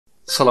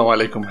আসসালামু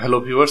আলাইকুম। Hello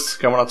viewers,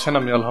 কেমন আছেন?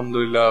 আমি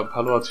আলহামদুলিল্লাহ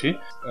ভালো আছি।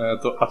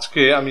 তো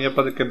আজকে আমি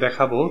আপনাদেরকে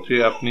দেখাবো যে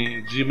আপনি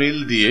জিমেইল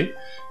দিয়ে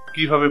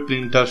কিভাবে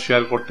প্রিন্টার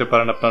শেয়ার করতে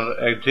পারেন। আপনার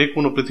যে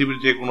কোনো পৃথিবীর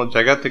যে কোনো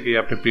জায়গা থেকে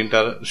আপনি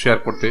প্রিন্টার শেয়ার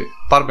করতে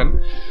পারবেন।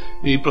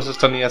 এই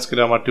প্রসেসটা নিয়ে আজকের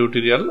আমার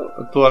টিউটোরিয়াল।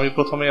 তো আমি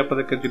প্রথমে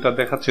আপনাদেরকে যেটা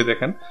দেখাচ্ছি,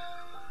 দেখেন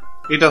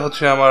এটা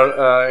হচ্ছে আমার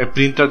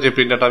প্রিন্টার। যে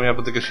প্রিন্টারটা আমি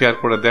আপনাদেরকে শেয়ার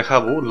করে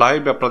দেখাবো,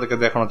 লাইভ আপনাদেরকে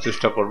দেখানোর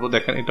চেষ্টা করব।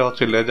 দেখেন এটা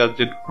হচ্ছে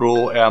LaserJet Pro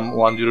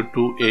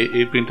M102A।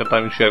 এই প্রিন্টারটা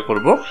আমি শেয়ার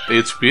করব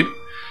এইচপির।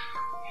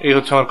 এই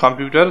হচ্ছে আমার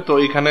কম্পিউটার। তো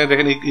এখানে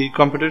দেখেন এই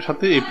কম্পিউটারের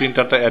সাথে এই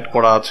প্রিন্টারটা অ্যাড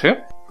করা আছে।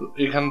 তো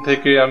এখান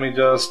থেকে আমি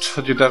জাস্ট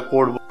যেটা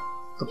করব,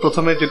 তো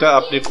প্রথমে যেটা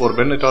আপনি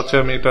করবেন এটা হচ্ছে,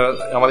 আমি এটা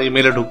আমার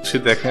ইমেইলে ঢুকছি।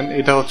 দেখেন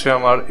এটা হচ্ছে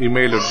আমার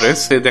ইমেইল অ্যাড্রেস।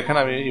 দেখেন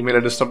আমি ইমেইল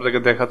অ্যাড্রেসটা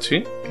আপনাদেরকে দেখাচ্ছি,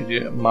 যে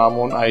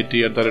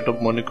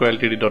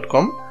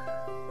mamonit@monicoLTD.com।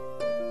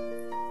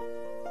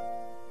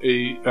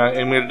 এই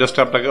ইমেইল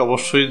অ্যাড্রেসটা আপনাকে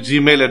অবশ্যই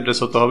জিমেইল অ্যাড্রেস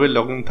হতে হবে,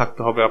 লগ ইন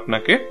থাকতে হবে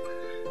আপনাকে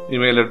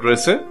ইমেইল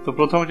অ্যাড্রেসে। তো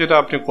প্রথমে যেটা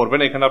আপনি করবেন,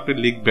 এখানে আপনি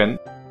লিখবেন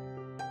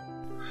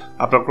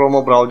আপনার ক্রোমো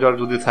ব্রাউজার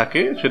যদি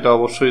থাকে সেটা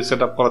অবশ্যই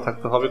সেট আপ করা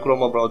থাকতে হবে।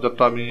 ক্রোমো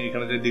ব্রাউজারটা আমি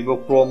এখানে যে লিখবো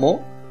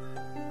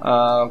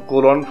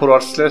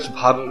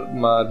chrome:/var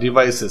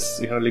ডিভাইসেস,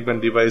 এখানে লিখবেন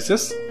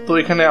ডিভাইসেস। তো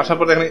এখানে আসার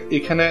পর দেখেন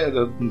এখানে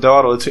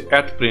দেওয়া রয়েছে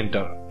অ্যাড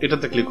প্রিন্টার,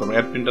 এটাতে ক্লিক করবেন।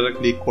 অ্যাড প্রিন্টারে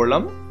ক্লিক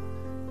করলাম।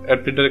 অ্যাড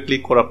প্রিন্টারে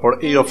ক্লিক করার পর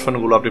এই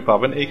অপশনগুলো আপনি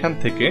পাবেন এইখান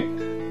থেকে।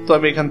 তো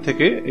আমি এখান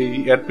থেকে এই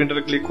অ্যাড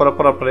প্রিন্টারে ক্লিক করার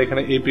পর আপনারা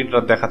এখানে এই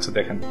প্রিন্টার দেখাচ্ছে।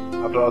 দেখেন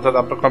অর্থাৎ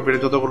আপনার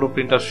কম্পিউটারে যতগুলো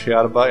প্রিন্টার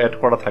শেয়ার বা অ্যাড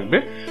করা থাকবে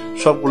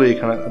সবগুলো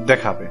এখানে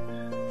দেখাবে।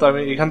 তো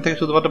আমি এখান থেকে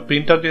শুধুমাত্র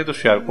প্রিন্টার যেহেতু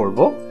শেয়ার করব,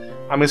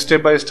 আমি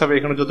স্টেপ বাই স্টেপ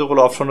এখানে যতগুলো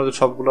অপশন রয়েছে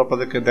সবগুলো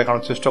আপনাদেরকে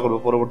দেখানোর চেষ্টা করবো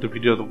পরবর্তী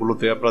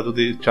ভিডিওগুলোতে। আপনারা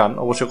যদি চান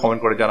অবশ্যই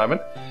কমেন্ট করে জানাবেন।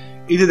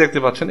 এই যে দেখতে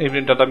পাচ্ছেন এই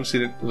প্রিন্টারটা আমি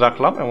সিলেক্ট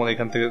রাখলাম এবং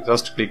এখান থেকে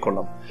জাস্ট ক্লিক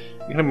করলাম।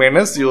 এখানে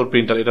ম্যানেজ ইউর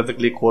প্রিন্টার, এটাতে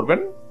ক্লিক করবেন।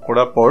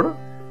 করার পর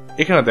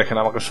এখানে দেখেন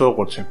আমাকে শো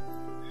করছে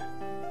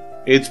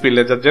HP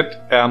LaserJet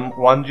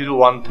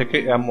M101 থেকে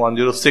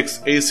M106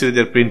 এই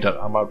সিরিজের প্রিন্টার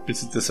আমার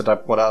পিসিতে সেট আপ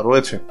করা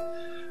রয়েছে।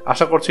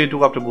 আশা করছি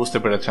এইটুকু আপনি বুঝতে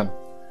পেরেছেন।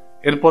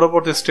 এর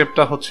পরবর্তী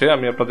স্টেপটা হচ্ছে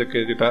আমি আপনাদেরকে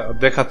যেটা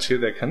দেখাচ্ছি,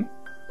 দেখেন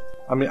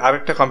আমি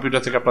আরেকটা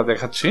কম্পিউটার থেকে আপনার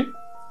দেখাচ্ছি।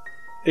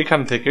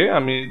 এখান থেকে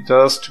আমি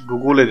জাস্ট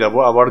গুগলে যাব,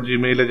 আবার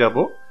জিমেইলে যাব,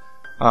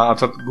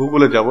 অর্থাৎ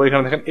গুগলে যাব।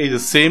 এখানে দেখেন এই যে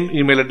সেম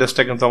ইমেল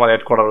অ্যাড্রেসটা কিন্তু আমার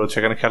অ্যাড করা রয়েছে,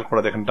 এখানে খেয়াল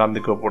করে দেখেন ডান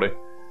দিকে উপরে।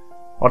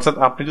 অর্থাৎ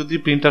আপনি যদি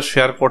প্রিন্টার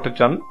শেয়ার করতে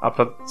চান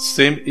আপনার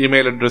সেম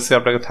ইমেল অ্যাড্রেসে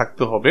আপনাকে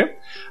থাকতে হবে।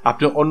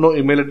 আপনি অন্য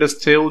ইমেল অ্যাড্রেস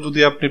চেয়েও যদি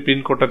আপনি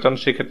প্রিন্ট করতে চান,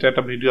 সেক্ষেত্রে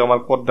একটা ভিডিও আমার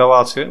দেওয়া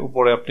আছে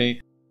উপরে, আপনি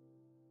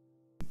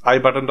আই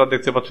বাটনটা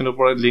দেখতে পাচ্ছেন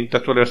উপরে, লিঙ্কটা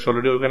চলে আসছে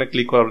অলরেডি, ওখানে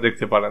ক্লিক করে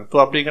দেখতে পারেন। তো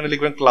আপনি এখানে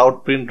লিখবেন ক্লাউড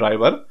প্রিন্ট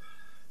ড্রাইভার।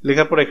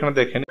 লেখার পর এখানে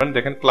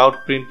দেখেন cloud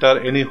printer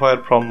anywhere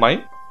from my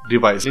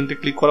device. লিঙ্কটা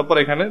ক্লিক করার পর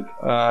এখানে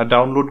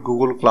ডাউনলোড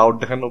গুগল ক্লাউড,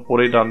 দেখেন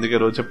উপরেই ডান দিকে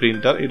রয়েছে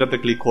প্রিন্টার, এটাতে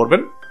ক্লিক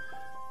করবেন।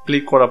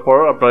 ক্লিক করার পর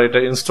আপনার এটা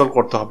ইনস্টল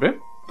করতে হবে।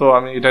 তো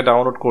আমি এটা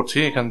ডাউনলোড করছি,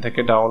 এখান থেকে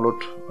ডাউনলোড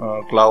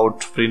ক্লাউড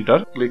প্রিন্টার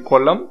ক্লিক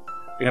করলাম।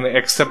 এখানে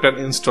অ্যাকসেপ্ট এন্ড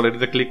ইনস্টল,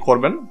 এটাতে ক্লিক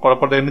করবেন। করার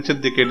পর নিচের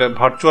দিকে এটা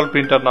ভার্চুয়াল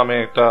প্রিন্টার নামে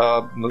একটা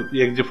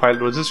exe ফাইল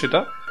রয়েছে, সেটা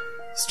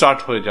স্টার্ট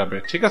হয়ে যাবে।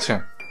 ঠিক আছে,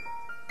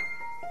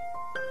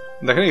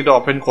 দেখেন এটা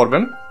ওপেন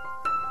করবেন।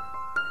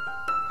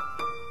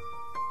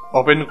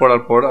 ওপেন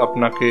করার পর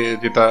আপনাকে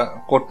যেটা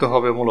করতে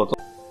হবে মূলত,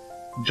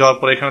 যাওয়ার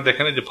পর এখানে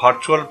দেখেন যে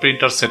ভার্চুয়াল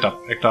প্রিন্টার সেটআপ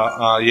একটা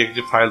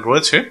exe ফাইল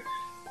রয়েছে,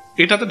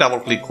 এটাতে ডাবল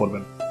ক্লিক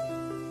করবেন।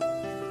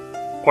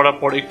 করার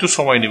পর একটু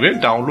সময় নেবে,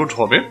 ডাউনলোড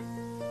হবে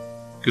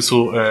কিছু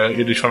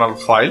এডিশনাল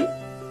ফাইল।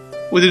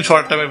 উইদিন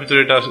শর্ট টাইমের ভিতরে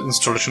এটা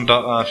ইনস্টলেশনটা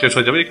শেষ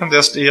হয়ে যাবে। এখানে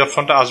জাস্ট এই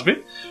অপশনটা আসবে,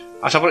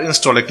 আসার পর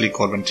ইনস্টলে ক্লিক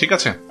করবেন। ঠিক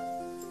আছে,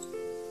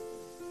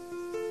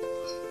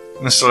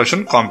 ইনস্টলেশন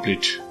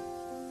কমপ্লিট,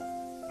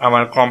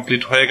 আমার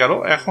কমপ্লিট হয়ে গেল।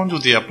 এখন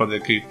যদি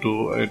আপনাদেরকে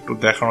একটু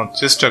দেখানোর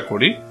চেষ্টা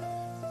করি,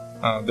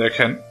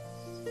 দেখেন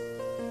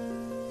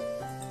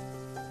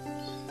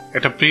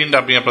একটা প্রিন্ট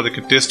আমি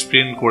আপনাদেরকে টেস্ট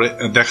প্রিন্ট করে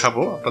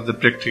দেখাবো আপনাদের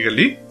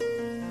প্র্যাকটিক্যালি।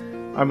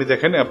 আমি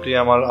দেখেন আপনি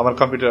আমার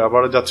কম্পিউটার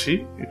আবারও যাচ্ছি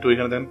একটু,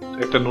 এখানে দেখেন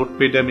একটা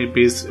নোটপ্যাডে আমি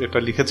পেজ এটা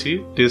লিখেছি,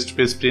 test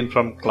page print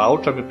from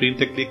cloud. আমি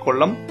প্রিন্টে ক্লিক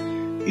করলাম।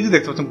 এই যে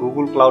দেখতে পাচ্ছেন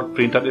গুগল ক্লাউড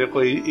প্রিন্টার,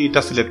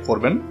 এইটা সিলেক্ট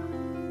করবেন।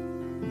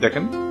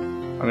 দেখেন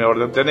আমি আবার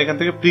দেন এখান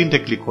থেকে প্রিন্টে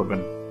ক্লিক করবেন।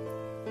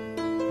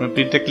 আমি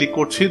প্রিন্টে ক্লিক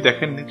করছি,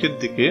 দেখেন নিচের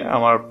দিকে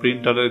আমার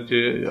প্রিন্টারের যে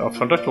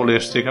অপশনটা চলে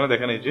এসছে। এখানে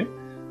দেখেন এই যে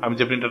আমি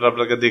যে প্রিন্টারটা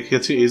আপনাকে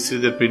দেখিয়েছি এই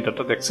সিরিজের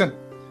প্রিন্টারটা দেখছেন,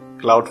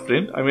 ক্লাউড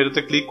প্রিন্ট। আমি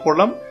এটাতে ক্লিক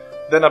করলাম।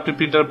 দেন আপনি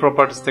প্রিন্টার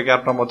প্রপার্টিস থেকে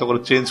আপনার মতো করে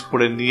চেঞ্জ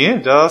করে নিয়ে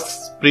জাস্ট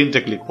প্রিন্টে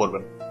ক্লিক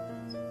করবেন।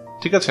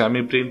 ঠিক আছে, আমি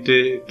প্রিন্টে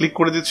ক্লিক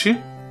করে দিচ্ছি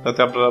যাতে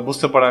আপনারা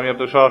বুঝতে পারেন। আমি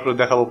আপনাদের সরাসরি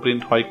দেখাবো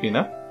প্রিন্ট হয়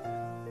কিনা,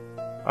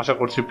 আশা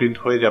করছি প্রিন্ট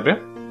হয়ে যাবে।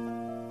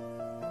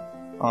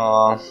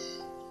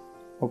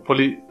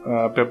 Hopefully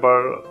paper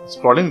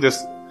scrolling,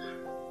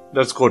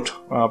 that's good,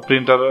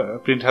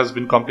 print has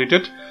been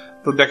completed.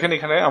 তো দেখেন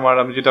এখানে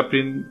আমি যেটা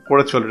প্রিন্ট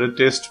করেছি already,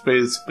 test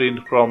page print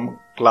from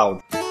cloud.